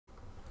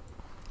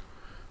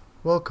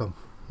Welcome.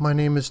 My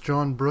name is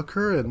John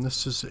Brooker, and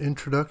this is an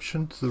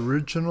introduction to the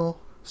original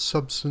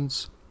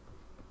substance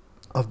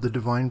of the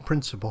divine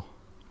principle.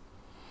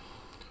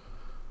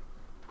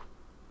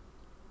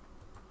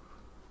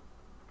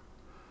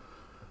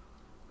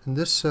 In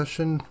this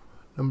session,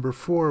 number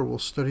 4, we'll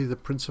study the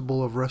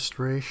principle of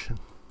restoration.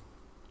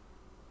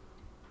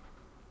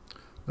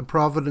 The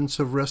providence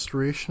of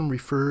restoration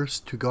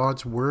refers to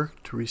God's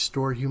work to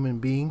restore human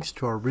beings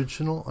to our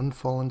original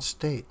unfallen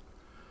state,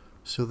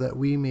 so that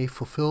we may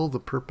fulfill the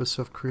purpose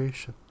of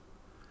creation.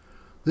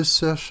 This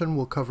session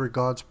will cover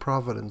God's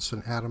providence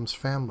in Adam's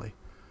family,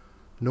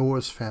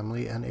 Noah's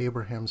family, and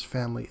Abraham's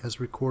family as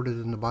recorded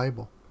in the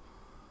Bible.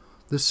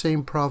 This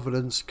same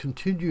providence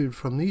continued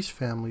from these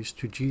families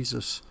to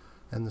Jesus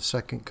and the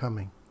second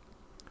coming.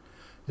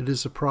 It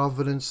is a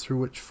providence through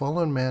which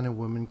fallen man and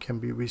woman can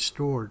be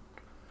restored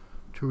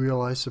to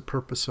realize the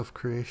purpose of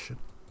creation.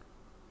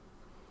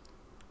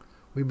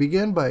 We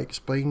begin by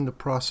explaining the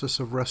process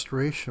of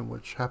restoration,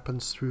 which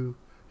happens through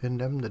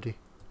indemnity.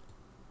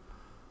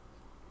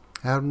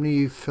 Adam and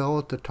Eve fell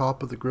at the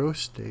top of the growth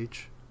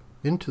stage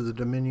into the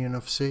dominion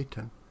of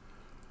Satan.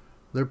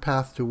 Their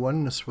path to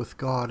oneness with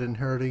God,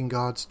 inheriting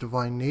God's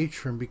divine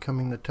nature and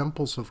becoming the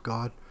temples of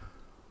God,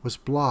 was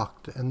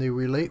blocked, and they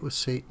relate with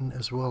Satan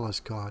as well as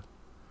God.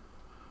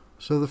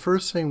 So the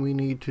first thing we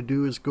need to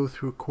do is go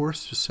through a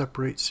course to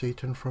separate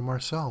Satan from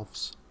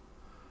ourselves.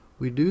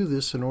 We do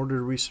this in order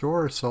to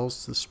restore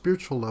ourselves to the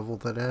spiritual level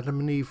that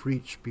Adam and Eve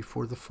reached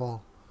before the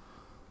fall,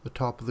 the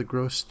top of the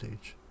growth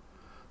stage.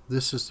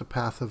 This is the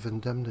path of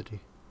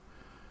indemnity.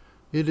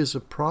 It is a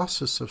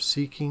process of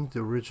seeking the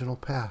original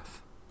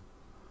path.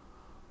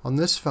 On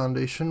this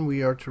foundation,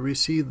 we are to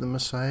receive the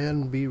Messiah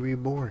and be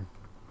reborn.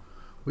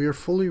 We are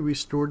fully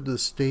restored to the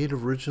state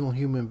of original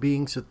human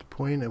beings at the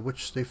point at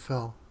which they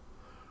fell.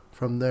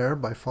 From there,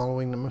 by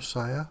following the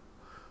Messiah,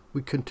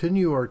 we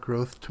continue our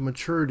growth to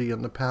maturity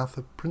on the path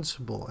of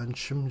principle and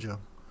Shimjung,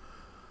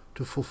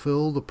 to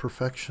fulfill the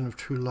perfection of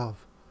true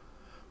love.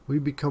 We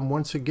become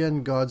once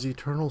again God's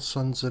eternal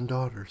sons and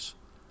daughters,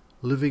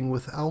 living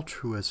with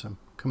altruism,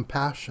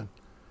 compassion,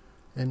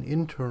 and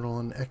internal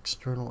and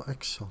external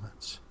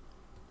excellence.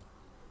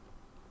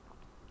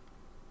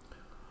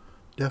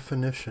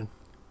 Definition.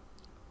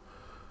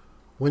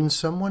 When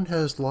someone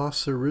has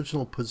lost their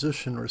original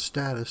position or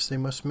status, they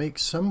must make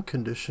some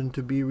condition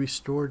to be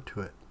restored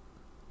to it.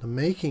 The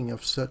making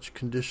of such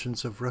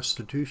conditions of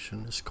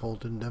restitution is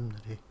called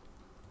indemnity.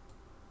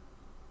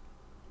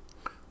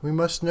 We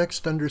must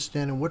next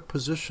understand in what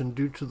position,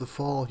 due to the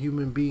fall,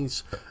 human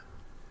beings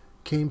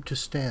came to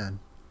stand.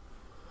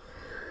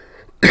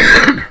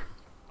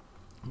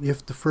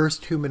 If the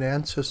first human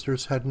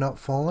ancestors had not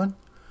fallen,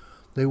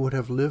 they would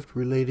have lived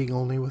relating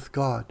only with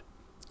God.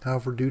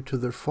 However, due to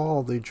their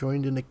fall, they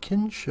joined in a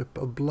kinship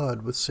of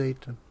blood with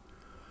Satan.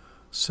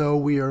 So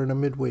we are in a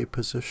midway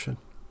position,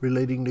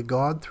 relating to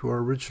God through our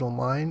original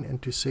mind and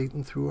to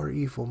Satan through our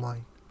evil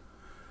mind.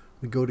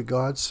 We go to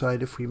God's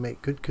side if we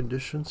make good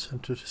conditions,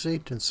 and to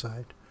Satan's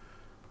side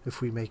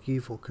if we make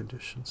evil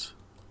conditions.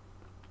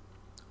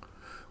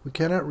 We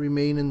cannot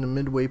remain in the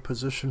midway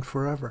position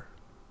forever.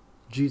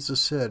 Jesus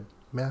said,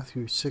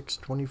 Matthew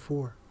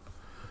 6:24,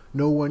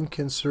 "No one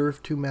can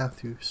serve two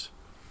masters."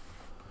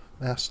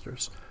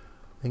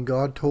 And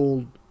God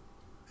told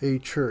a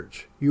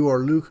church, "You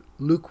are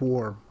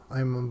lukewarm. I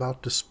am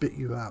about to spit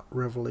you out."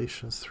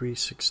 Revelation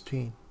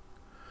 3:16.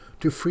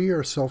 To free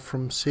ourselves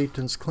from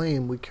Satan's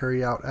claim, we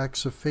carry out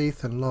acts of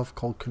faith and love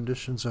called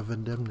conditions of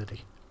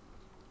indemnity.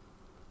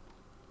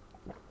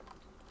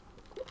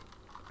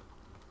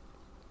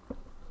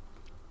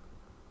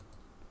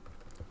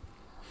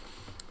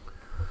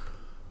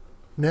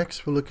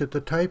 Next, we'll look at the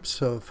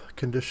types of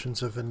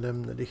conditions of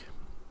indemnity.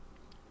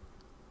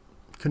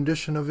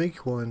 Condition of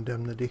equal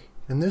indemnity.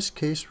 In this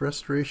case,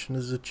 restoration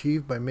is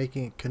achieved by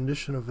making a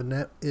condition of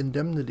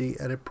indemnity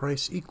at a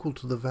price equal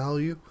to the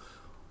value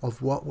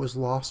of what was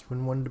lost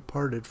when one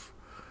departed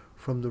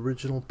from the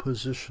original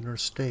position or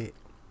state.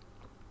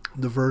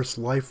 The verse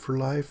life for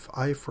life,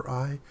 eye for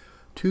eye,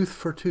 tooth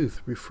for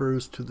tooth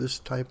refers to this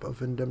type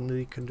of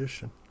indemnity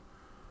condition.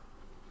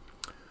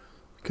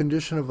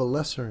 Condition of a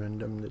lesser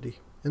indemnity.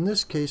 In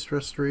this case,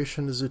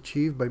 restoration is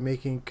achieved by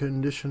making a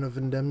condition of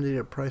indemnity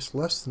at a price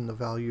less than the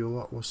value of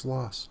what was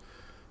lost.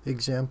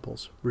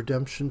 Examples: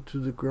 redemption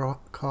through the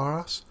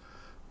cross,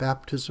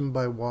 baptism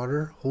by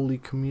water, Holy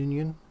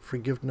Communion,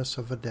 forgiveness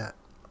of a debt.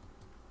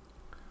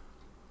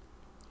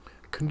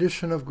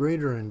 Condition of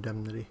greater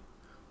indemnity.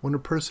 When a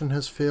person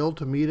has failed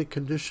to meet a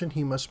condition,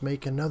 he must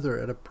make another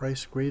at a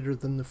price greater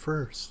than the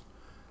first.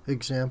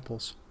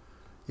 Examples: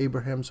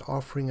 Abraham's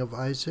offering of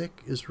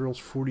Isaac, Israel's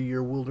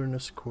 40-year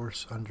wilderness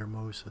course under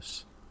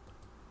Moses.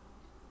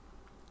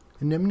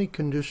 Indemnity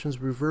conditions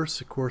reverse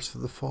the course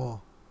of the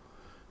fall.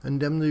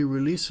 Indemnity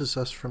releases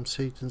us from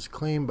Satan's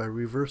claim by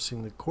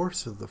reversing the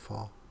course of the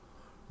fall,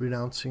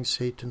 renouncing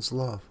Satan's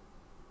love.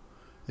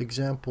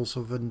 Examples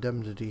of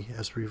indemnity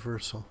as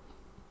reversal: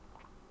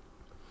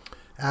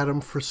 Adam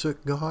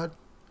forsook God,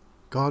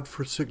 God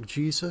forsook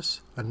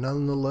Jesus, and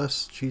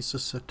nonetheless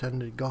Jesus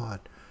attended God.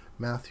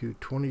 Matthew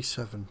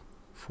 27,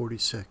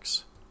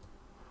 46.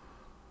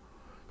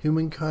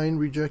 Humankind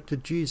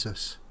rejected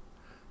Jesus.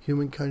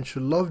 Humankind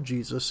should love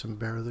Jesus and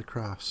bear the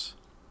cross.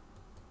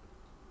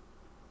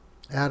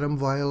 Adam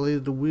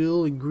violated the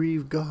will and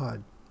grieved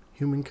God.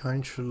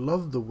 Humankind should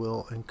love the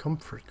will and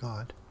comfort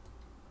God.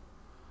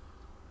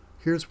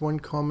 Here's one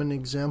common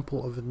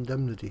example of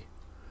indemnity.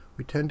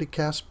 We tend to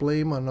cast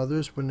blame on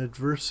others when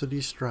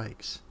adversity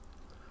strikes.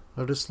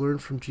 Let us learn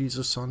from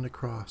Jesus on the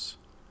cross.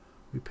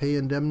 We pay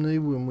indemnity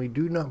when we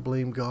do not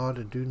blame God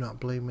and do not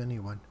blame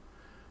anyone.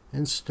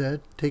 Instead,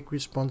 take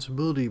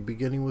responsibility,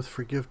 beginning with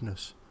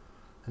forgiveness,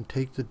 and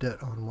take the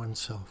debt on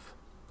oneself.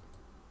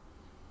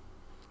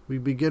 We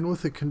begin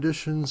with the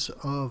conditions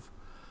of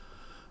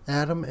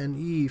Adam and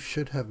Eve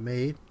should have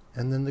made,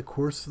 and then the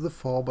course of the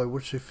fall by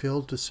which they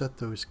failed to set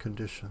those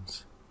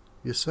conditions.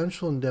 The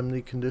essential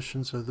indemnity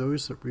conditions are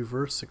those that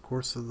reverse the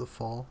course of the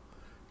fall,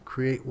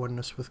 create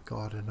oneness with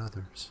God and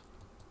others.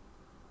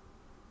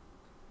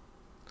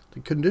 The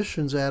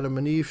conditions Adam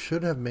and Eve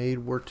should have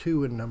made were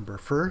 2 in number.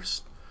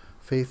 First,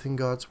 faith in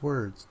God's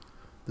words.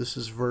 This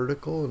is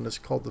vertical and is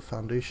called the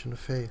foundation of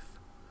faith.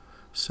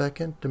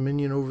 Second,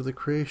 dominion over the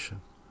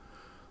creation.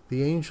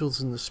 The angels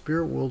in the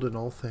spirit world and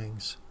all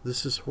things.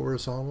 This is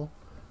horizontal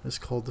and is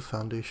called the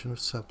foundation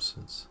of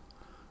substance.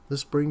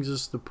 This brings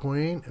us to the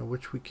point at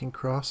which we can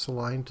cross the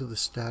line to the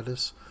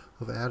status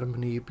of Adam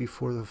and Eve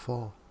before the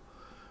fall.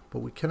 But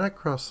we cannot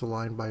cross the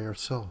line by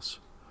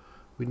ourselves.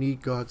 We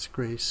need God's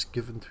grace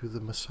given through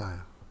the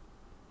Messiah.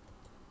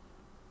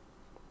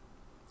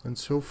 And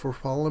so for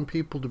fallen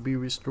people to be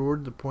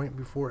restored to the point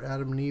before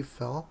Adam and Eve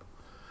fell,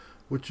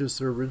 which is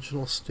their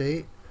original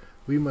state,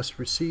 we must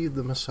receive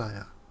the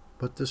Messiah.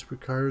 But this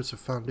requires a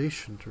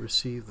foundation to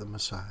receive the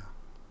Messiah.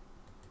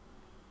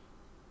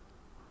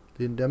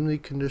 The indemnity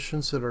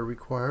conditions that are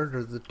required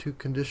are the 2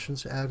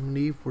 conditions Adam and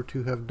Eve were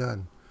to have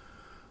done: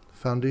 the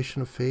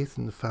foundation of faith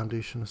and the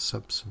foundation of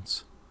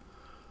substance.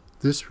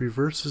 This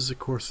reverses the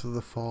course of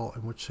the fall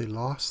in which they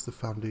lost the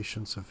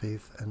foundations of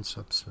faith and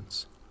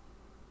substance.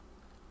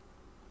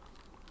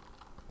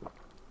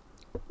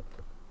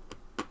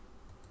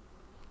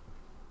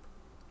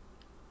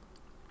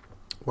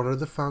 What are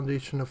the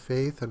foundation of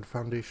faith and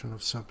foundation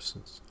of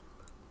substance?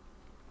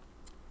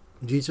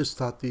 Jesus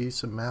taught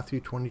these in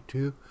Matthew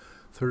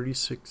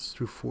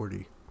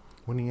 22:36-40,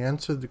 when he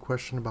answered the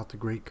question about the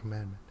great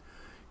commandment.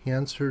 He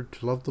answered,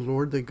 to love the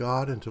Lord thy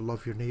God and to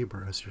love your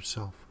neighbor as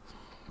yourself.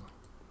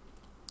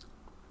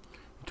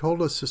 He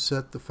told us to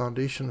set the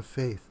foundation of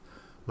faith,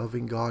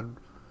 loving God,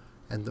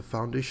 and the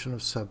foundation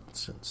of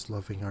substance,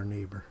 loving our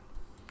neighbor.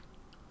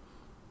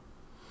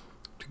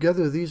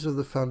 Together, these are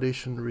the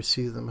foundation to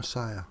receive the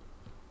Messiah.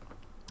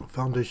 The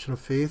foundation of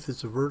faith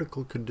is a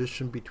vertical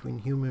condition between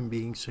human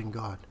beings and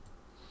God.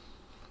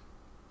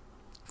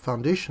 The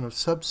foundation of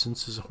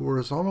substance is a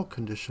horizontal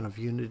condition of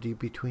unity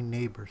between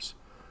neighbors,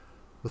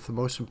 with the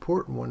most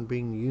important one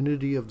being the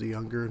unity of the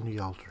younger and the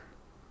elder.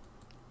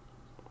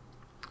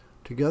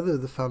 Together,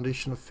 the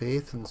foundation of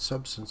faith and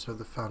substance are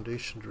the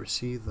foundation to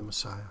receive the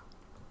Messiah.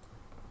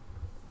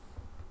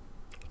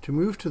 To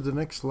move to the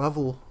next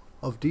level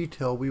of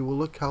detail, we will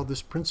look how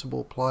this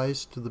principle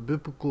applies to the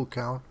biblical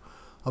account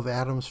of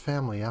Adam's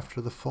family after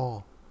the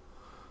fall.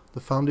 The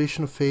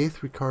foundation of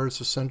faith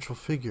requires a central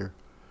figure.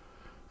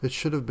 It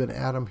should have been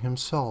Adam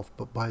himself,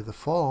 but by the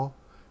fall,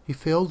 he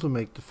failed to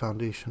make the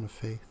foundation of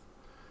faith.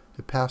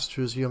 It passed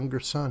to his younger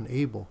son,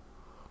 Abel,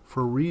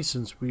 for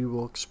reasons we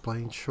will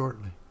explain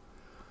shortly.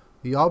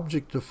 The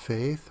object of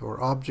faith,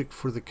 or object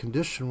for the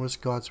condition, was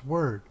God's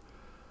Word.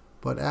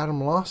 But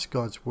Adam lost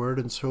God's Word,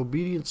 and so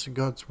obedience to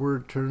God's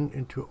Word turned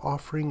into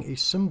offering a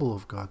symbol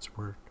of God's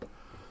Word.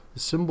 The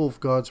symbol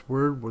of God's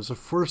Word was a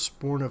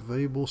firstborn of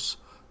Abel's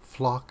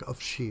flock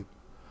of sheep.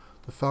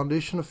 The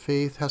foundation of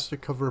faith has to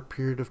cover a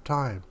period of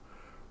time,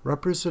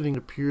 representing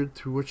the period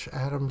through which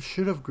Adam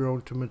should have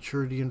grown to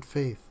maturity in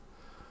faith.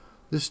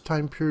 This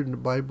time period in the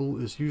Bible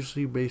is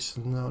usually based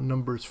on the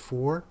numbers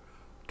 4,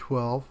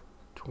 12,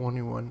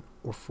 21,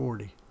 or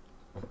 40.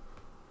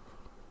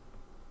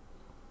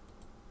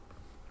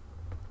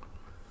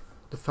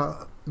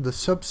 The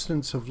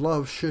substance of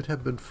love should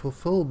have been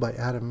fulfilled by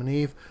Adam and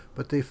Eve,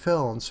 but they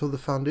fell, and so the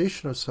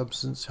foundation of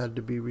substance had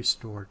to be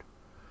restored.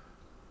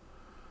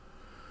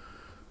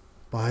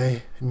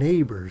 By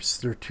neighbors,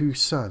 their 2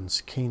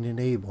 sons, Cain and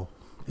Abel.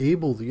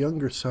 Abel, the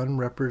younger son,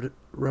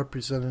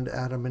 represented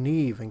Adam and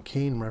Eve, and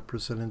Cain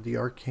represented the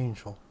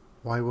archangel.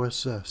 Why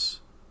was this?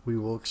 We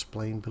will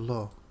explain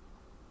below.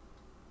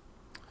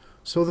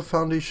 So the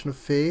foundation of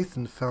faith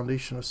and the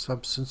foundation of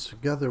substance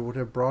together would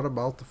have brought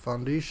about the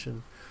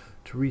foundation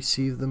to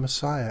receive the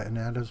Messiah in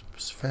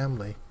Adam's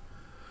family.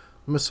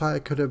 The Messiah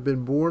could have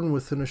been born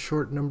within a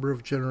short number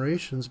of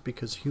generations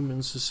because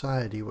human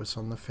society was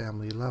on the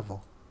family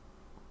level.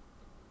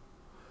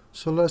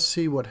 So let's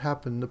see what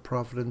happened in the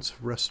providence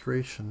of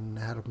restoration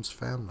in Adam's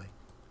family.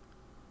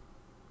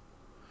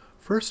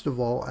 First of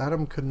all,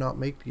 Adam could not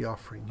make the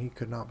offering. He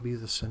could not be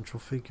the central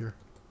figure.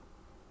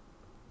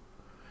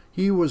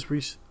 He was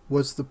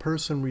the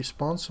person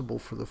responsible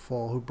for the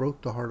fall who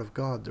broke the heart of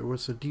God. There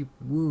was a deep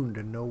wound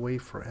and no way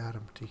for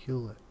Adam to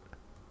heal it.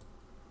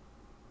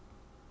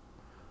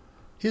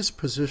 His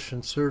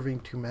position serving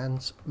two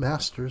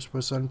masters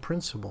was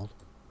unprincipled.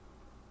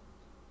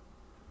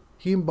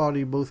 He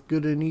embodied both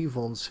good and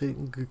evil, and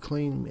Satan could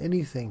claim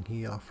anything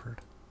he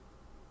offered.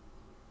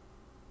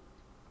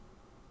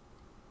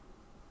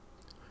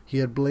 He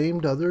had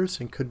blamed others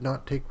and could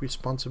not take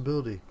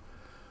responsibility.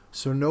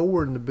 So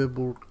nowhere in the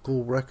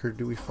biblical record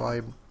do we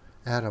find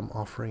Adam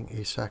offering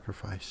a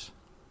sacrifice.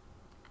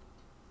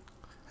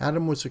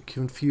 Adam was a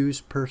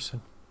confused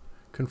person,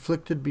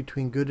 conflicted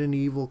between good and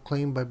evil,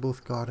 claimed by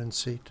both God and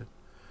Satan.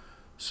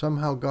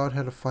 Somehow God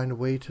had to find a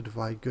way to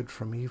divide good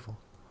from evil.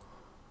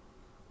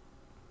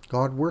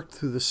 God worked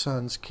through the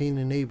sons, Cain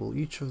and Abel.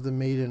 Each of them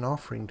made an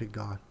offering to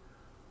God.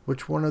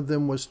 Which one of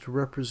them was to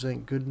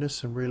represent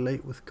goodness and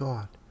relate with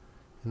God,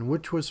 and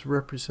which was to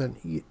represent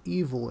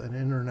evil and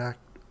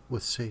interact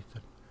with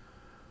Satan.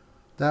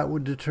 That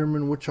would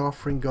determine which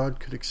offering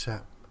God could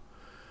accept.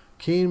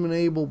 Cain and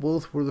Abel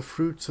both were the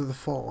fruits of the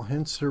fall,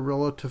 hence their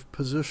relative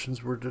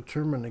positions were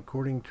determined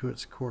according to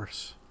its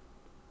course.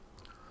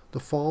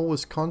 The fall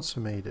was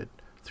consummated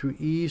through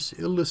Eve's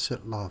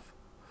illicit love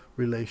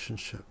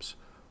relationships,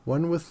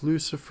 one with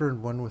Lucifer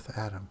and one with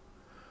Adam.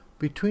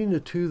 Between the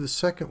two, the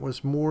second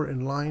was more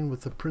in line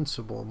with the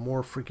principle,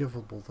 more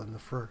forgivable than the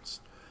first,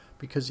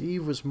 because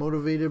Eve was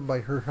motivated by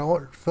her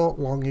heartfelt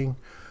longing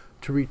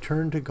to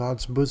return to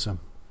God's bosom.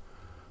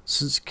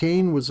 Since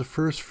Cain was the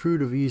first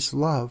fruit of Eve's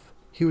love,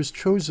 he was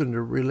chosen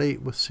to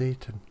relate with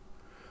Satan.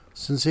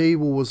 Since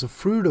Abel was a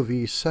fruit of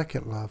Eve's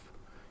second love,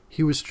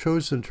 he was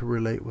chosen to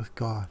relate with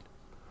God.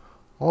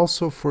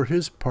 Also, for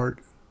his part,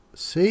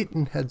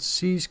 Satan had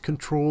seized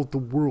control of the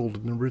world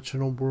in the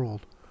original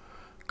world.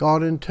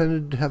 God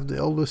intended to have the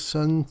eldest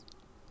son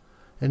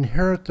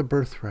inherit the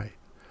birthright.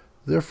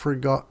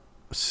 Therefore,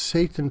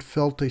 Satan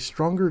felt a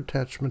stronger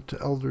attachment to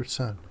elder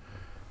son,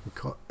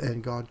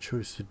 and God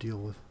chose to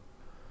deal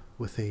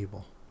with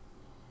Abel.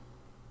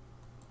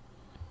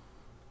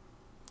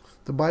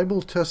 The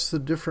Bible tests the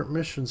different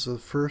missions of the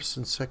first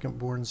and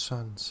second-born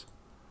sons.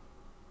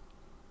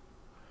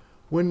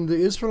 When the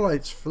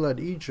Israelites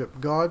fled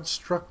Egypt, God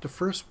struck the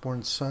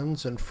firstborn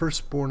sons and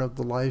firstborn of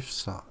the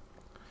livestock.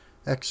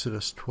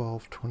 Exodus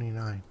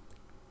 12:29.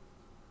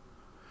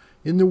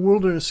 In the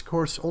wilderness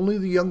course, only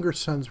the younger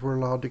sons were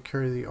allowed to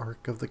carry the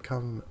Ark of the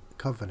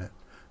Covenant.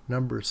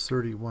 Numbers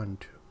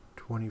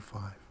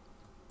 31:25.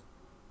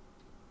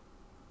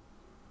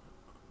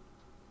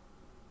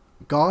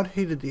 God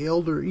hated the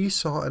elder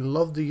Esau and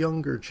loved the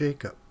younger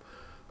Jacob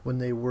when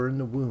they were in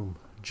the womb.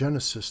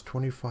 Genesis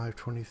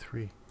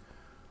 25:23.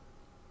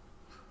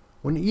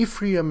 When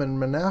Ephraim and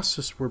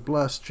Manasseh were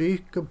blessed,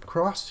 Jacob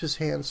crossed his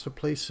hands to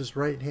place his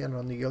right hand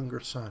on the younger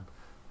son.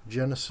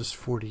 Genesis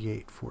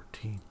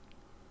 48:14.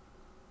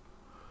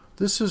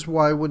 This is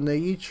why when they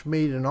each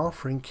made an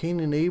offering, Cain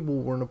and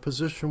Abel were in a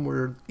position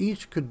where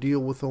each could deal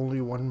with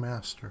only one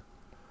master,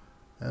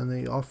 and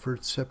they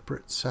offered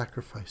separate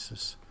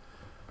sacrifices.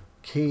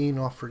 Cain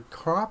offered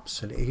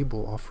crops and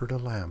Abel offered a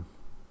lamb.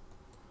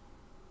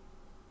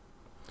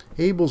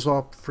 Abel's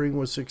offering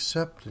was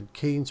accepted,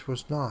 Cain's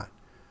was not.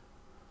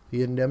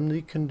 The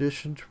indemnity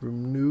condition to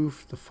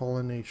remove the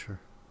fallen nature.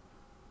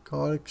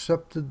 God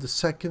accepted the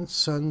second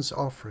son's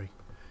offering.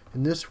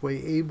 In this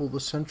way, Abel, the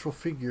central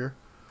figure,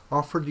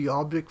 offered the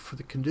object for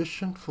the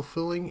condition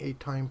fulfilling a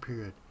time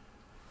period.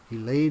 He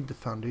laid the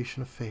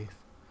foundation of faith.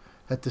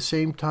 At the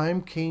same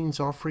time, Cain's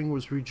offering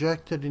was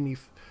rejected, and he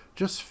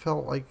just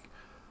felt like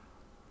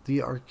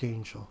the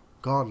archangel.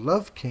 God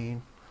loved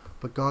Cain,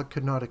 but God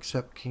could not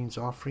accept Cain's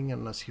offering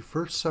unless he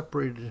first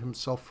separated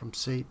himself from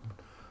Satan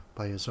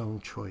by his own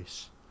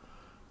choice.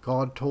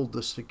 God told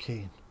this to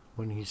Cain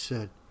when he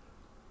said,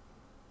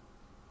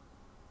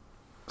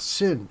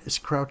 "Sin is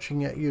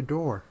crouching at your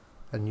door,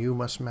 and you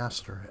must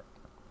master it."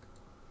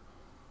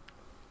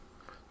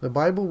 The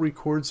Bible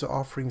records the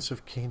offerings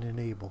of Cain and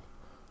Abel.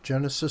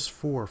 Genesis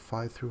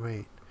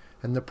 4:5-8.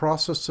 In the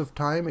process of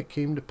time it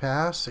came to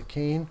pass that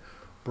Cain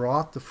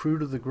brought the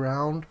fruit of the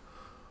ground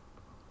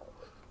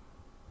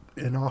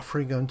in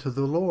offering unto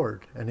the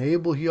Lord. And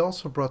Abel he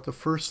also brought the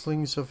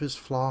firstlings of his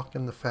flock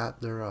and the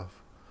fat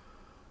thereof.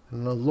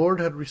 And the Lord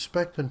had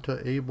respect unto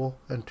Abel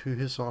and to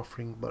his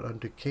offering, but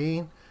unto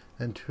Cain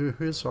and to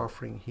his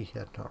offering he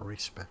had not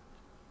respect.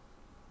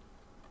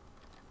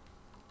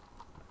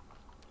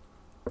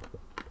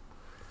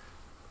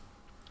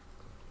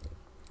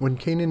 When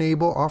Cain and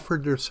Abel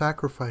offered their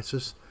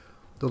sacrifices,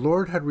 the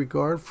Lord had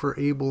regard for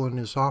Abel and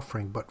his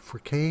offering, but for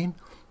Cain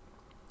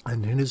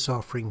and in his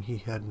offering he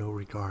had no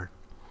regard.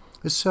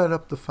 This set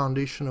up the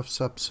foundation of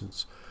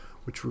substance,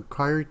 which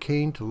required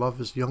Cain to love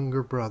his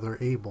younger brother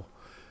Abel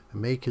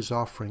and make his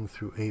offering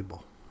through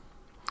Abel.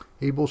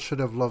 Abel should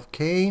have loved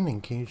Cain,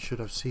 and Cain should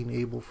have seen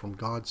Abel from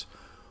God's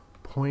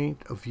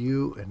point of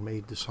view and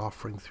made this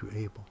offering through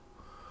Abel.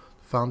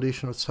 The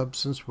foundation of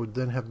substance would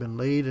then have been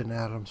laid in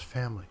Adam's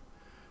family,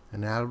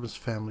 and Adam's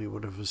family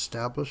would have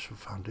established a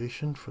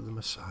foundation for the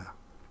Messiah.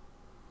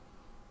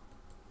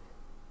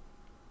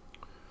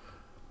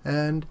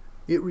 And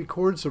it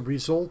records the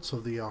results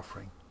of the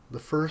offering, the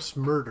first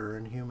murder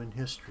in human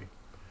history.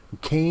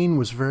 Cain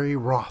was very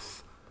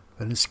wroth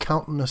And his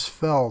countenance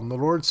fell, and the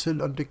Lord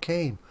said unto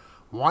Cain,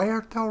 Why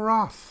art thou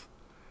wroth?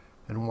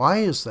 And why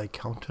is thy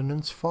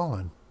countenance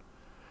fallen?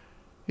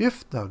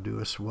 If thou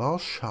doest well,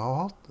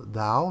 shalt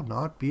thou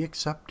not be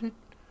accepted?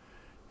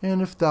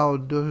 And if thou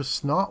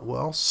doest not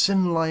well,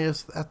 sin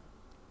lieth at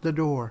the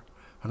door,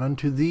 and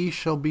unto thee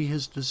shall be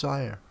his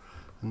desire,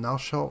 and thou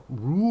shalt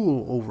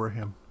rule over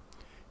him.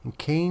 And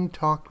Cain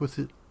talked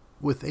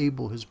with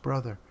Abel his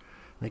brother.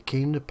 And it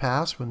came to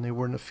pass, when they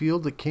were in the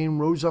field, that Cain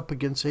rose up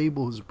against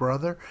Abel his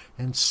brother,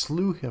 and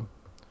slew him.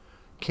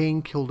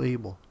 Cain killed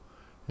Abel.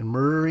 And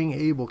murdering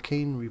Abel,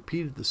 Cain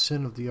repeated the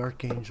sin of the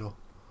archangel.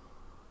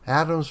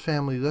 Adam's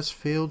family thus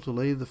failed to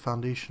lay the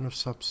foundation of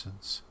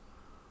substance.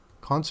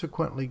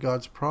 Consequently,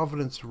 God's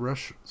providence of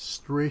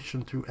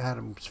restoration through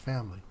Adam's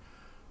family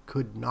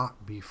could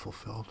not be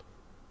fulfilled.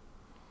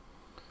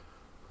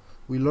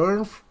 We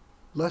learn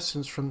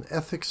lessons from the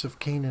ethics of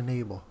Cain and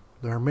Abel.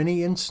 There are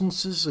many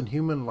instances in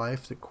human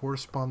life that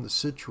correspond to the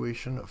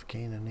situation of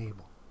Cain and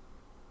Abel.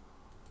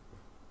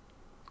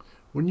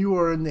 When you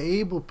are in the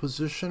Abel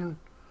position,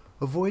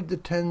 avoid the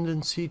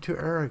tendency to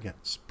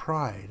arrogance,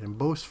 pride, and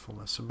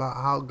boastfulness about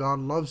how God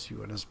loves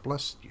you and has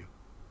blessed you.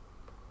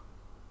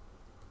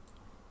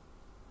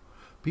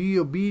 Be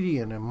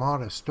obedient and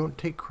modest. Don't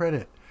take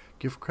credit.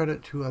 Give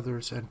credit to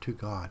others and to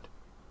God.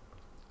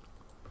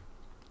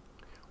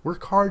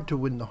 Work hard to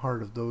win the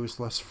heart of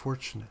those less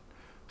fortunate,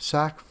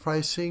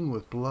 sacrificing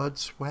with blood,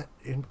 sweat,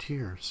 and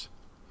tears.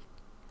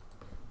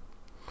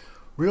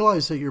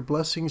 Realize that your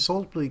blessings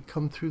ultimately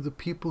come through the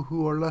people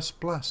who are less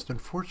blessed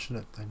and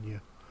fortunate than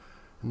you,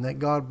 and that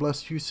God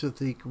blessed you so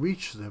that He can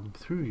reach them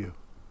through you.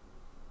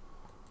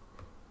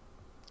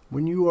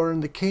 When you are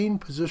in the Cain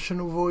position,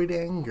 avoid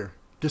anger,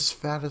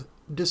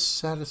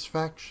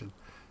 dissatisfaction,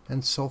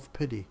 and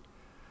self-pity.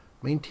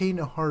 Maintain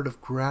a heart of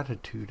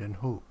gratitude and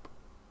hope.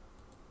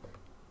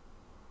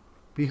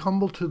 Be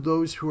humble to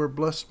those who are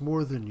blessed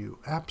more than you,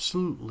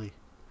 absolutely,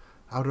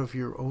 out of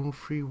your own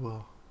free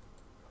will.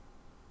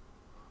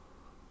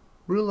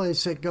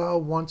 Realize that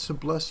God wants to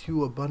bless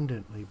you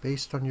abundantly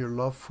based on your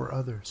love for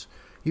others,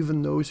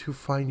 even those who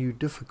find you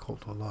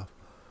difficult to love,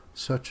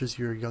 such as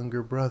your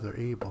younger brother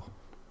Abel.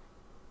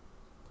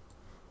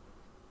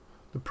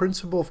 The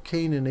principle of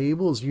Cain and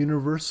Abel is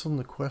universal in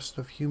the quest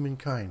of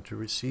humankind to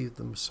receive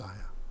the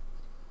Messiah.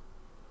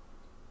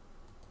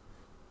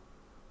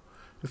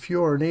 If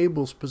you are in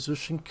Abel's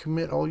position,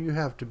 commit all you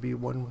have to be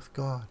one with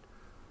God.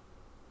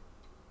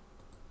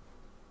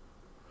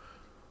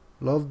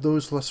 Love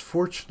those less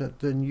fortunate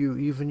than you,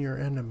 even your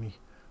enemy,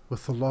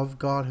 with the love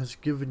God has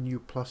given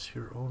you plus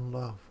your own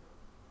love.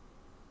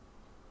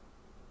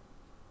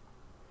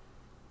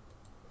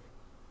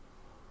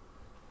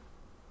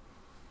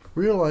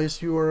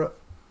 Realize you are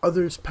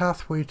others'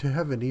 pathway to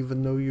heaven,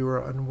 even though you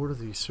are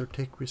unworthy, so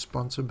take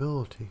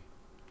responsibility.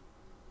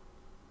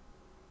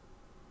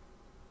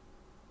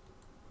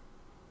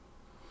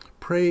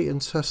 Pray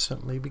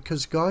incessantly,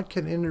 because God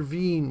can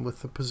intervene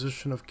with the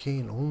position of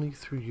Cain only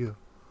through you.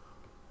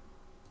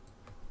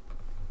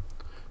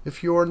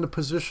 If you are in the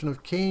position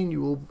of Cain,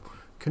 you will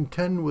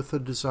contend with the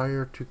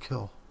desire to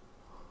kill.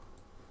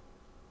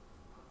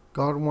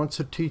 God wants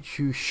to teach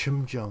you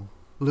Shimjung,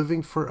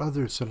 living for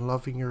others and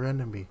loving your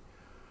enemy,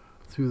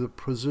 through the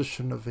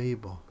position of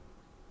Abel.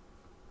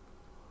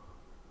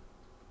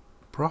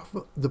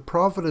 The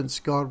providence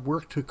God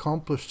worked to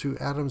accomplish through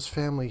Adam's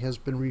family has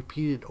been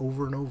repeated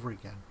over and over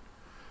again.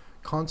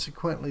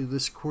 Consequently,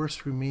 this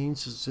course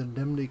remains as the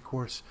indemnity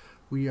course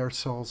we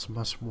ourselves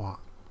must walk.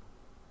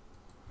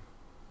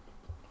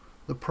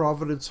 The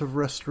providence of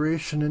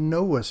restoration in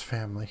Noah's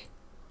family.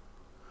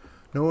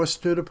 Noah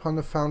stood upon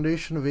the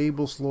foundation of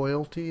Abel's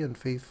loyalty and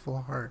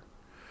faithful heart.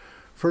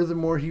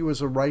 Furthermore, he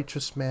was a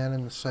righteous man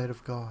in the sight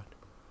of God.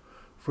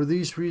 For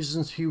these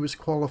reasons, he was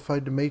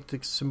qualified to make the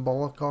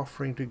symbolic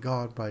offering to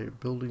God by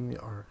building the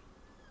ark.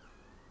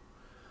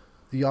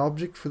 The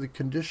object for the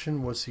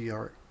condition was the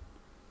ark.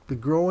 The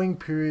growing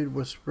period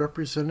was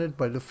represented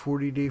by the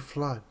 40-day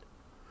flood.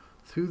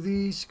 Through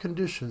these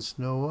conditions,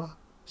 Noah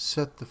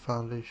set the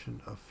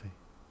foundation of faith.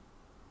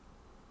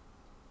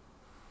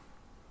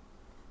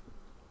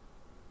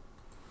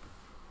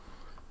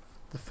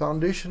 The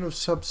foundation of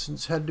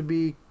substance had to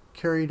be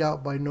carried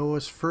out by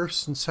Noah's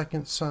first and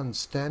second sons,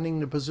 standing in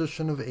the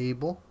position of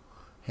Abel,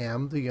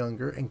 Ham the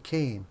younger, and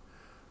Cain,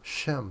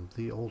 Shem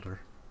the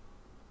older.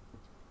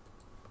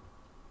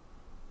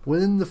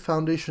 When the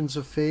foundations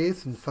of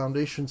faith and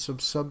foundations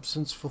of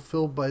substance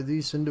fulfilled by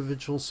these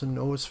individuals in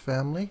Noah's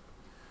family,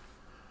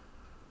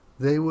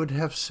 they would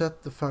have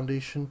set the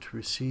foundation to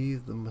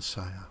receive the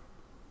Messiah.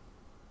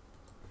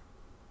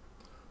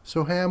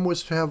 So Ham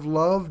was to have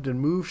loved and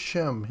moved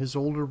Shem, his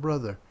older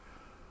brother,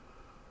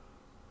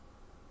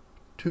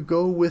 to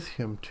go with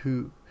him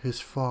to his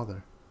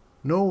father.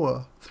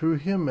 Noah through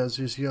him as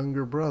his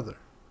younger brother.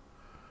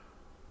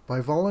 By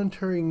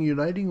voluntarily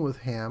uniting with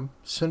Ham,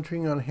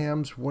 centering on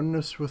Ham's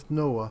oneness with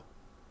Noah,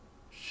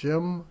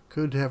 Shem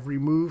could have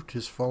removed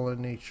his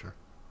fallen nature.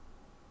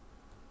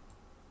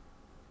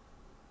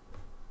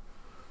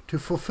 To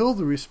fulfill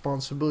the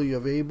responsibility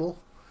of Abel,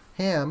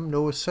 Ham,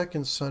 Noah's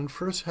second son,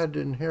 first had to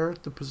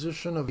inherit the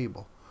position of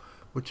Abel,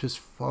 which his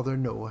father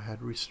Noah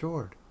had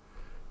restored,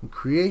 and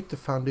create the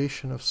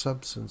foundation of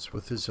substance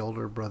with his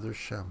elder brother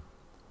Shem.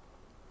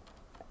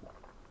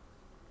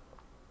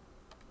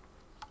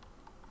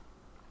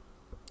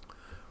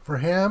 For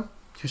Ham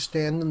to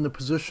stand in the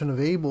position of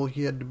Abel,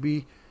 he had to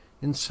be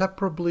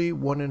inseparably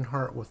one in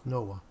heart with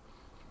Noah.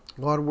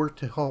 God worked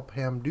to help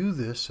Ham do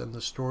this, and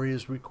the story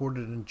is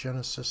recorded in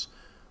Genesis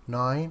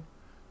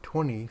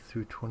 9:20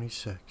 through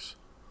 26.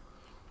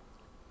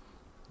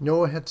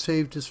 Noah had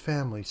saved his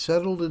family,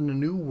 settled in a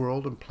new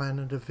world, and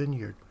planted a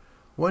vineyard.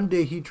 One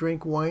day he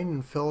drank wine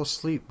and fell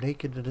asleep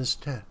naked in his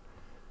tent.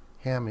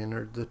 Ham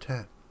entered the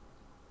tent.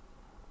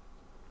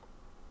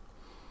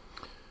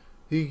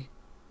 He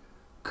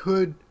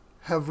could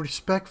have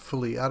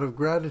respectfully, out of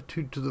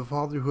gratitude to the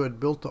father who had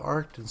built the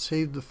ark and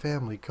saved the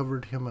family,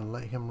 covered him and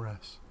let him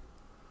rest.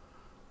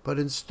 But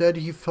instead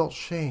he felt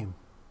shame,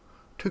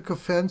 took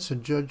offense,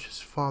 and judged his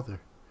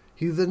father.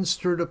 He then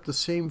stirred up the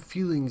same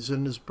feelings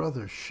in his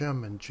brothers,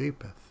 Shem and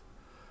Japheth.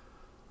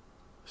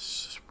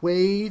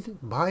 Swayed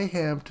by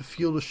Ham to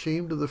feel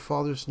ashamed of their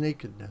father's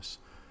nakedness,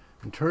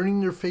 and turning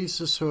their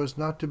faces so as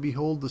not to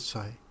behold the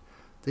sight,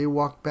 they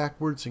walked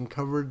backwards and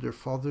covered their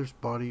father's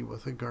body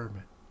with a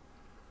garment.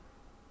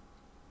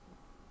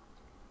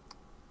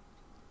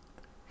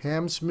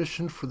 Ham's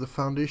mission for the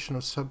foundation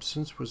of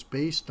substance was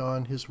based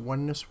on his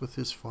oneness with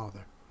his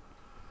father.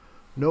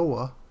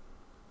 Noah,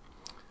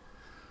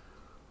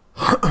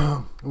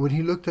 when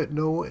he looked at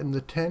Noah in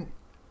the tent,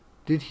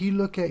 did he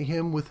look at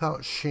him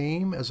without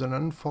shame as an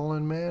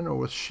unfallen man, or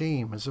with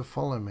shame as a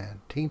fallen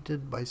man,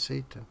 tainted by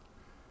Satan?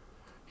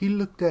 He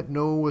looked at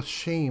Noah with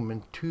shame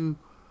and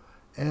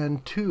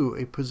to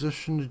a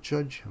position to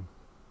judge him.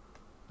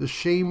 The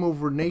shame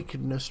over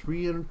nakedness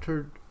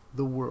re-entered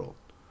the world.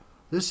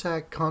 This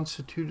act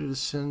constituted a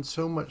sin,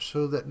 so much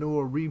so that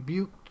Noah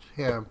rebuked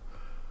Ham,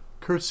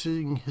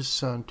 cursing his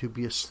son to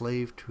be a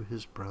slave to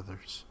his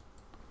brothers.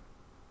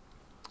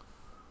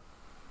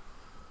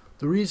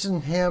 The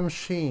reason Ham's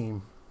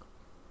shame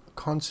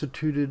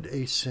constituted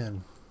a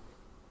sin.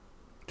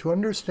 To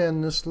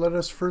understand this, let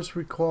us first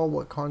recall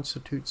what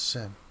constitutes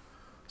sin.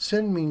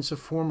 Sin means to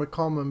form a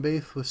common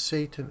base with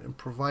Satan and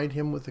provide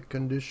him with a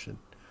condition,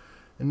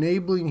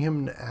 enabling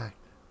him to act,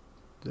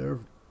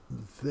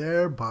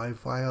 thereby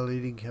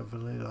violating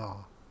heavenly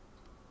law.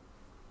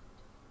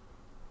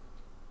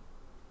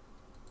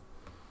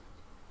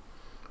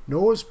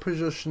 Noah's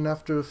position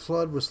after the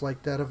flood was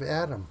like that of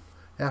Adam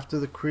after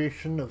the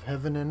creation of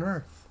heaven and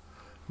earth,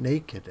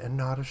 naked and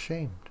not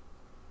ashamed.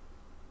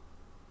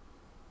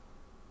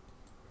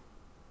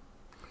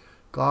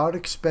 God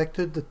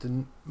expected that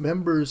the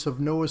members of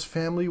Noah's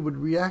family would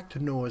react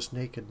to Noah's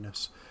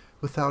nakedness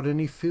without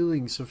any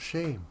feelings of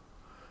shame.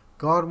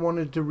 God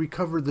wanted to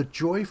recover the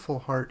joyful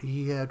heart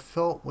he had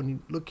felt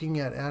when looking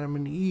at Adam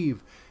and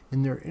Eve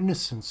in their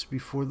innocence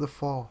before the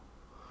fall.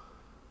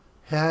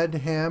 Had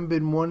Ham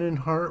been one in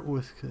heart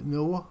with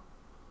Noah,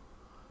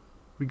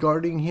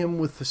 regarding him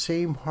with the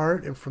same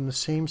heart and from the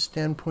same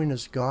standpoint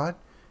as God,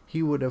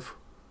 he would have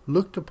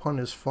looked upon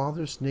his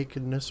father's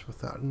nakedness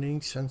without any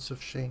sense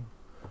of shame.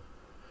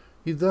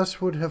 He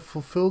thus would have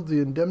fulfilled the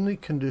indemnity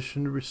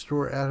condition to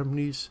restore Adam and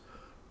Eve's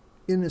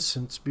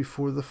innocence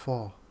before the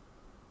fall.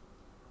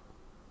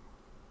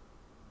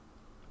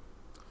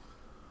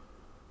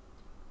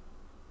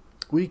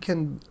 We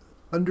can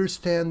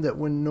understand that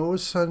when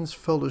Noah's sons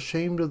felt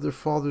ashamed of their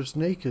father's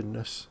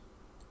nakedness,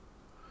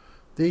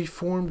 they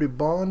formed a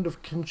bond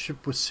of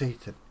kinship with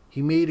Satan.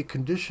 He made a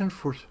condition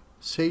for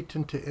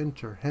Satan to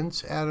enter.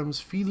 Hence, Adam's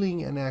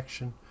feeling and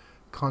action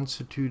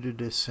constituted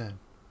a sin.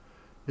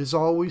 It is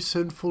always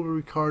sinful to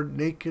regard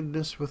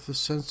nakedness with a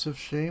sense of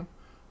shame?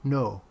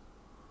 No.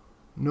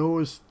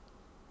 Noah's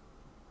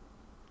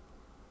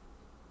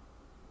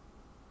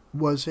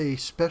was a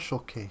special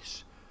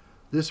case.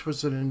 This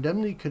was an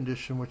indemnity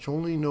condition which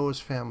only Noah's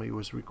family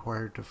was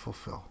required to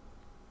fulfill.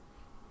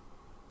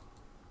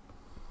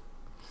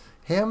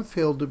 Ham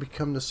failed to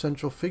become the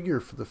central figure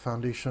for the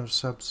foundation of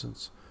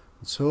substance,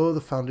 and so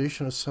the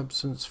foundation of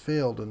substance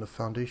failed and the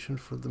foundation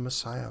for the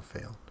Messiah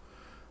failed.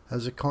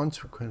 As a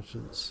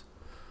consequence,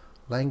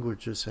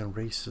 languages and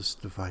races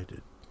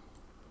divided.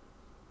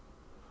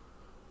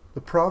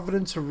 The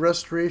providence of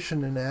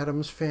restoration in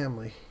Adam's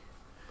family.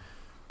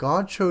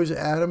 God chose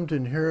Adam to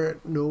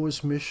inherit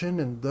Noah's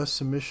mission and thus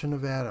the mission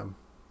of Adam.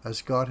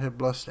 As God had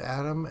blessed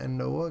Adam and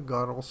Noah,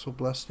 God also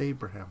blessed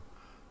Abraham.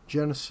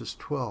 Genesis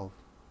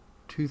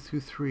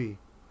 12:2-3.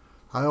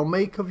 I will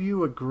make of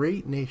you a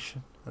great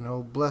nation, and I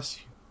will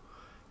bless you,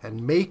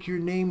 and make your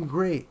name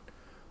great,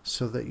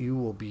 so that you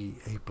will be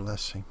a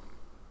blessing.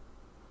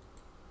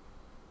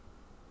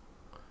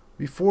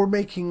 Before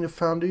making the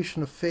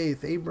foundation of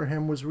faith,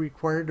 Abraham was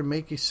required to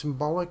make a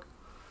symbolic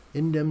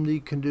indemnity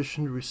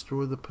condition to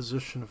restore the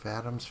position of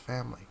Adam's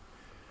family.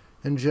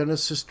 In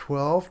Genesis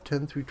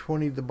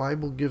 12:10-20, the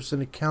Bible gives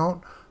an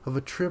account of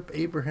a trip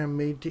Abraham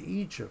made to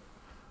Egypt.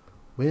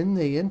 When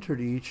they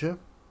entered Egypt,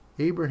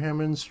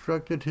 Abraham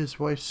instructed his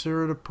wife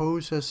Sarah to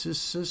pose as his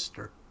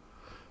sister.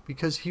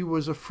 because he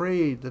was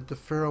afraid that the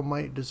Pharaoh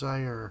might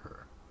desire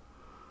her.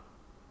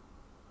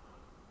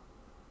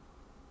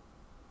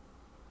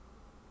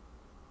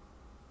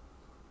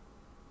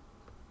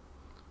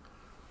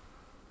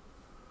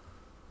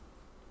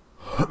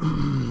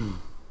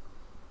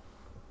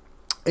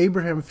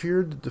 Abraham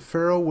feared that the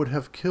Pharaoh would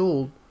have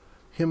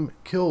him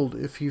killed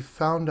if he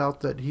found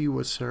out that he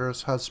was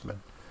Sarah's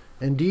husband.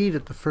 Indeed,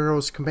 at the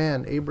Pharaoh's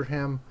command,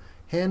 Abraham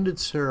handed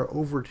Sarah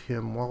over to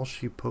him while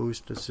she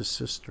posed as his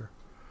sister.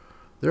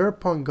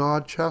 Thereupon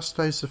God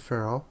chastised the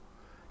Pharaoh.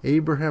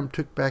 Abraham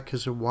took back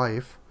his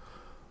wife,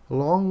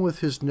 along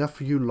with his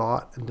nephew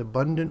Lot and the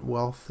abundant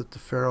wealth that the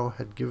Pharaoh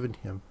had given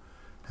him,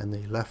 and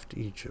they left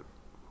Egypt.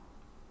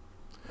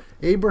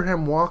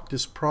 Abraham walked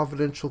his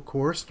providential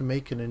course to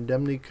make an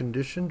indemnity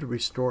condition to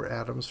restore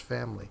Adam's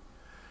family.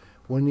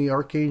 When the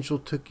archangel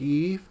took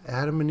Eve,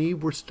 Adam and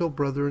Eve were still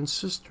brother and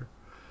sister.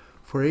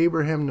 For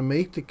Abraham to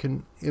make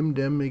the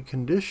indemnity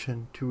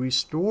condition to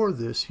restore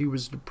this, he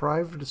was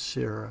deprived of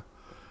Sarah,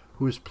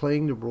 who was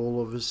playing the role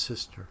of his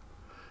sister,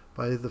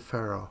 by the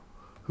Pharaoh,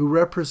 who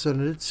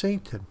represented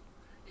Satan.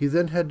 He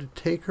then had to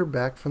take her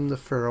back from the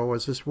Pharaoh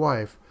as his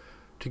wife,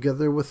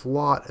 together with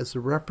Lot as the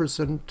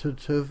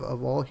representative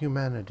of all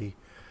humanity,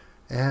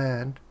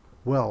 and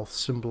wealth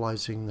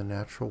symbolizing the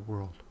natural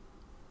world.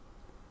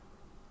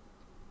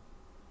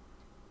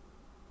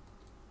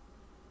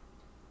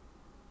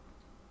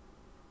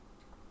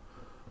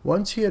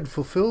 Once he had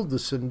fulfilled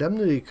this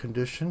indemnity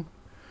condition,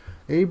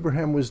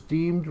 Abraham was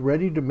deemed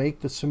ready to make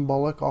the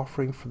symbolic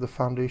offering for the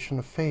foundation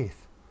of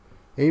faith.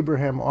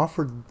 Abraham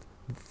offered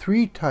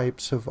 3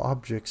 types of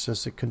objects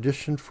as a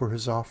condition for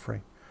his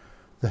offering: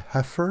 the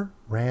heifer,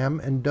 ram,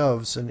 and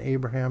doves in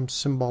Abraham's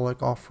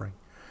symbolic offering,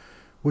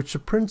 which the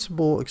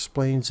principle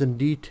explains in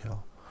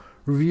detail,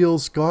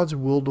 reveals God's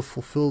will to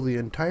fulfill the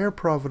entire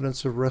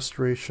providence of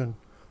restoration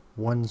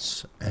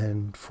once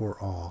and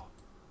for all.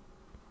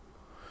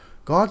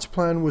 God's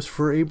plan was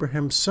for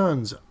Abraham's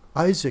sons,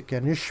 Isaac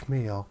and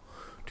Ishmael,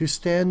 to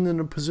stand in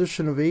the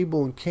position of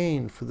Abel and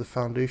Cain for the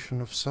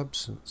foundation of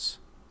substance,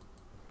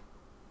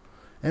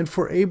 and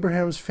for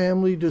Abraham's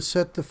family to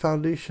set the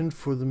foundation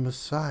for the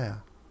Messiah.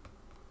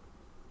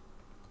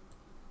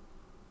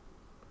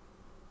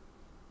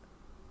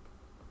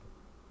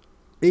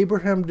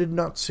 Abraham did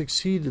not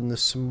succeed in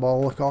this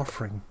symbolic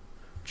offering.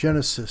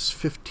 Genesis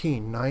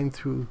 15, 9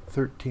 through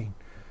 13.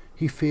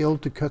 He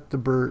failed to cut the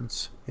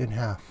birds in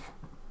half.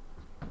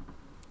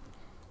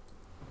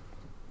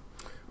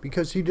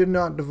 Because he did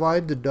not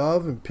divide the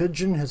dove and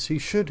pigeon as he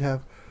should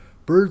have,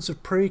 birds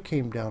of prey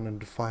came down and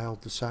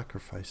defiled the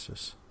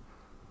sacrifices.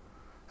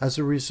 As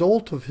a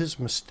result of his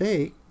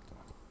mistake,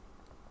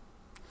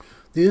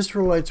 the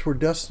Israelites were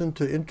destined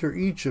to enter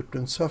Egypt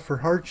and suffer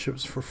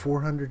hardships for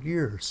 400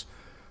 years.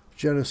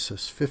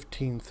 Genesis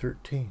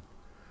 15:13.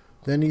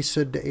 Then he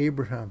said to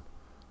Abraham,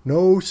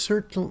 "Know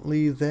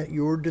certainly that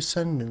your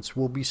descendants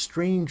will be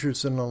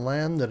strangers in a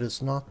land that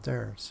is not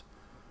theirs,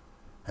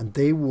 and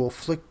they will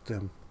afflict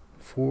them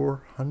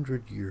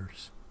 400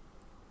 years."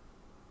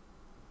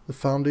 The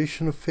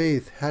foundation of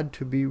faith had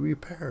to be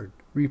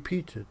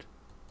repeated.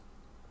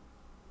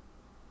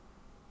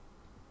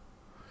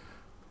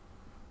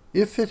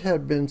 If it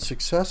had been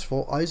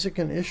successful, Isaac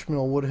and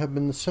Ishmael would have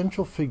been the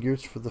central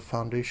figures for the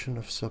foundation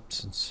of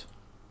substance.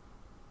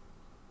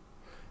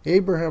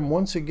 Abraham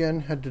once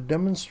again had to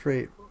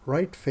demonstrate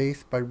right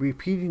faith by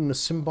repeating the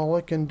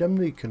symbolic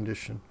indemnity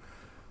condition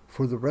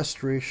for the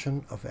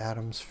restoration of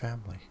Adam's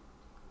family.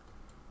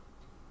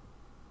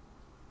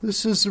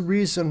 This is the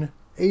reason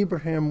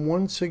Abraham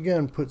once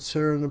again put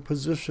Sarah in the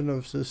position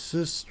of his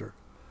sister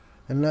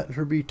and let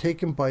her be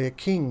taken by a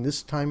king,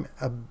 this time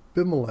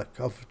Abimelech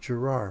of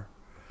Gerar.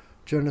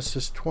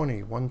 Genesis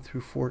 20, 1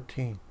 through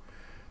 14.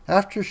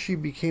 After she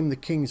became the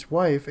king's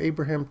wife,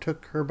 Abraham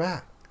took her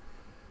back.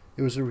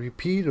 It was a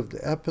repeat of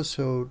the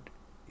episode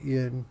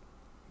in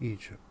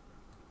Egypt.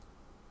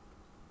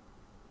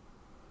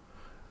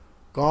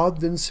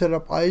 God then set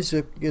up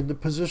Isaac in the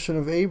position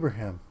of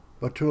Abraham,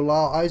 but to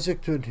allow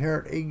Isaac to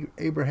inherit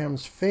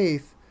Abraham's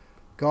faith,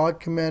 God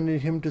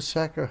commanded him to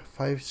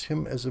sacrifice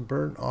him as a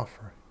burnt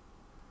offering.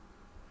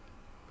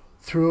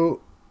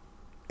 Through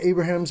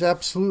Abraham's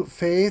absolute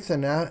faith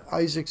and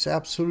Isaac's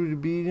absolute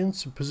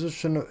obedience, the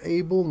position of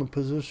Abel and the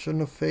position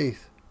of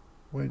faith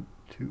went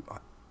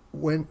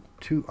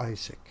to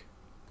Isaac.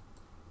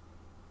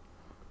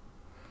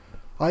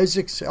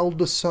 Isaac's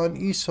eldest son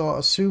Esau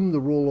assumed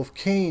the role of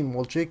Cain,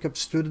 while Jacob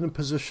stood in the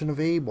position of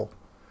Abel.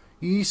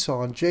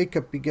 Esau and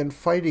Jacob began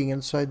fighting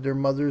inside their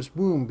mother's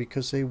womb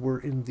because they were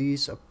in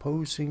these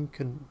opposing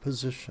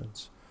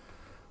positions.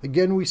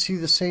 Again, we see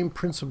the same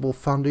principle,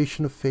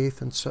 foundation of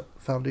faith and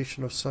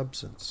foundation of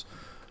substance,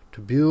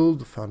 to build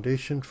the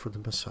foundation for the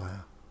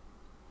Messiah.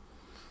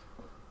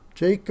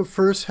 Jacob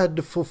first had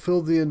to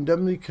fulfill the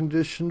indemnity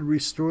condition to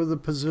restore the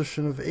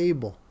position of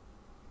Abel.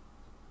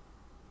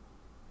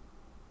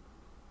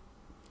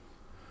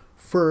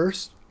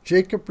 First,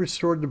 Jacob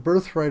restored the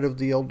birthright of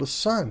the eldest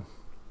son.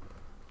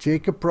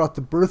 Jacob brought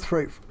the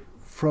birthright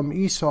from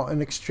Esau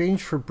in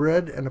exchange for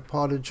bread and a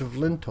pottage of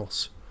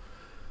lentils.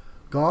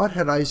 God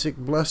had Isaac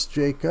bless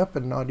Jacob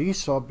and not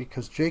Esau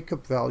because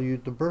Jacob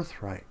valued the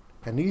birthright,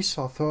 and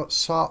Esau thought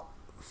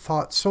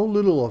so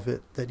little of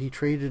it that he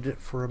traded it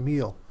for a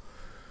meal.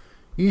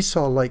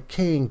 Esau, like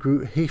Cain,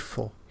 grew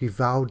hateful. He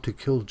vowed to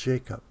kill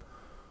Jacob.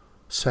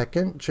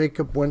 Second,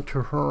 Jacob went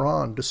to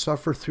Haran to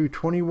suffer through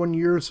 21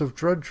 years of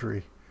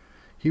drudgery.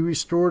 He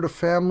restored a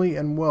family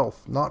and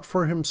wealth, not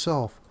for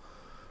himself,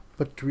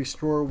 but to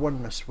restore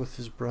oneness with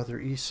his brother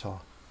Esau.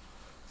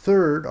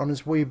 Third, on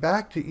his way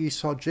back to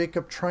Esau,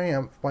 Jacob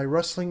triumphed by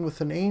wrestling with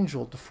an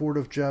angel at the ford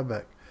of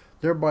Jabbok,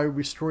 thereby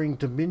restoring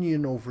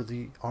dominion over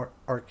the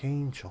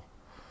archangel.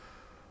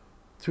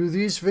 Through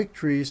these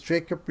victories,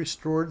 Jacob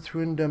restored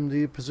through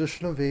indemnity the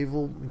position of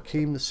Abel and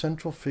became the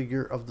central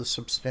figure of the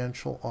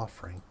substantial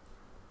offering.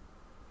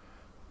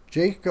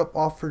 Jacob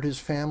offered his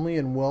family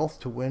and wealth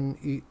to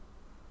win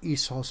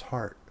Esau's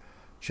heart.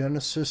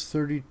 Genesis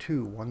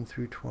 32,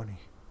 1-20.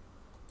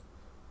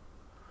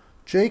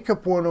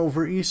 Jacob won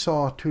over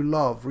Esau to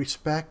love,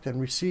 respect, and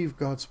receive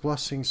God's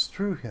blessings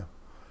through him.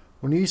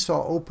 When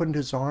Esau opened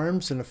his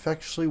arms and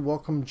affectionately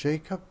welcomed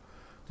Jacob,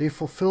 they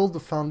fulfilled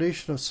the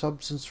foundation of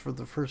substance for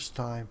the first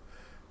time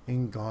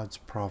in God's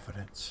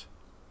providence.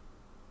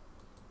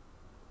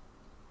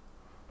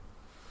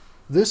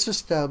 This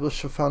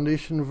established a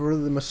foundation for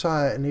the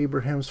Messiah in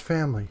Abraham's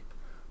family.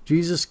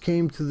 Jesus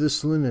came to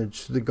this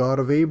lineage, the God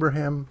of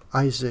Abraham,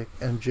 Isaac,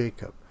 and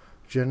Jacob.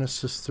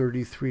 Genesis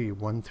 33,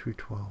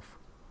 1-12.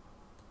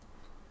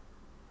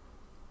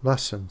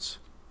 Lessons.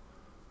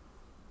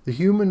 The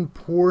human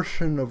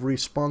portion of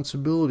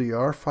responsibility,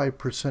 our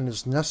 5%,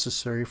 is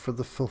necessary for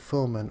the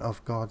fulfillment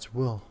of God's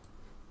will.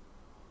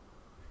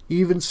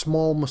 Even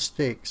small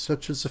mistakes,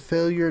 such as a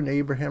failure in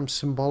Abraham's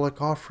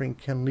symbolic offering,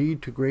 can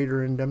lead to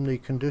greater indemnity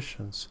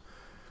conditions.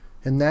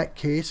 In that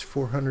case,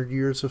 400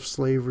 years of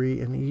slavery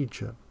in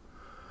Egypt.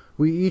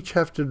 We each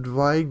have to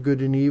divide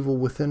good and evil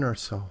within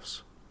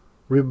ourselves.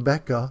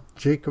 Rebekah,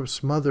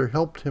 Jacob's mother,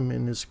 helped him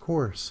in his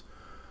course.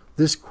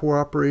 This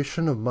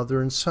cooperation of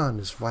mother and son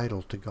is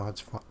vital to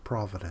God's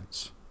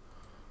providence.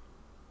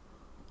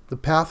 The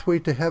pathway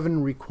to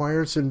heaven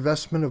requires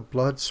investment of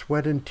blood,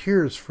 sweat, and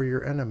tears for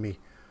your enemy,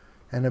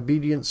 and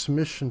obedient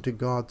submission to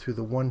God through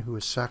the one who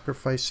is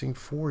sacrificing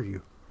for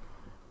you.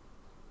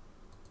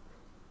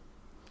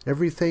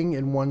 Everything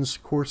in one's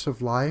course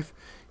of life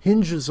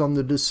hinges on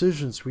the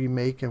decisions we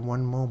make in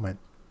one moment.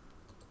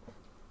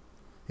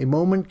 A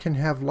moment can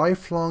have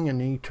lifelong and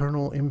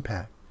eternal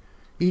impact.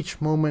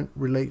 Each moment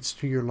relates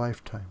to your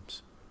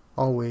lifetimes.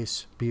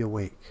 Always be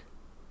awake.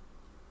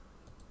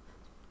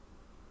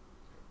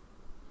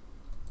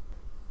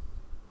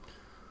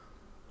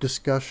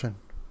 Discussion.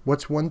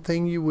 What's one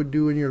thing you would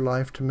do in your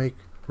life to make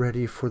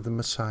ready for the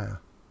Messiah?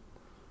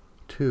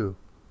 2.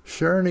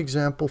 Share an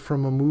example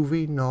from a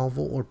movie,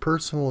 novel, or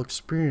personal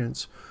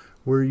experience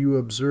where you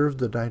observed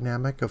the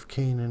dynamic of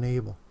Cain and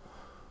Abel.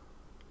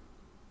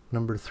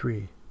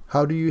 3.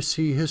 How do you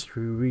see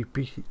history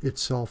repeat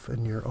itself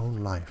in your own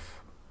life?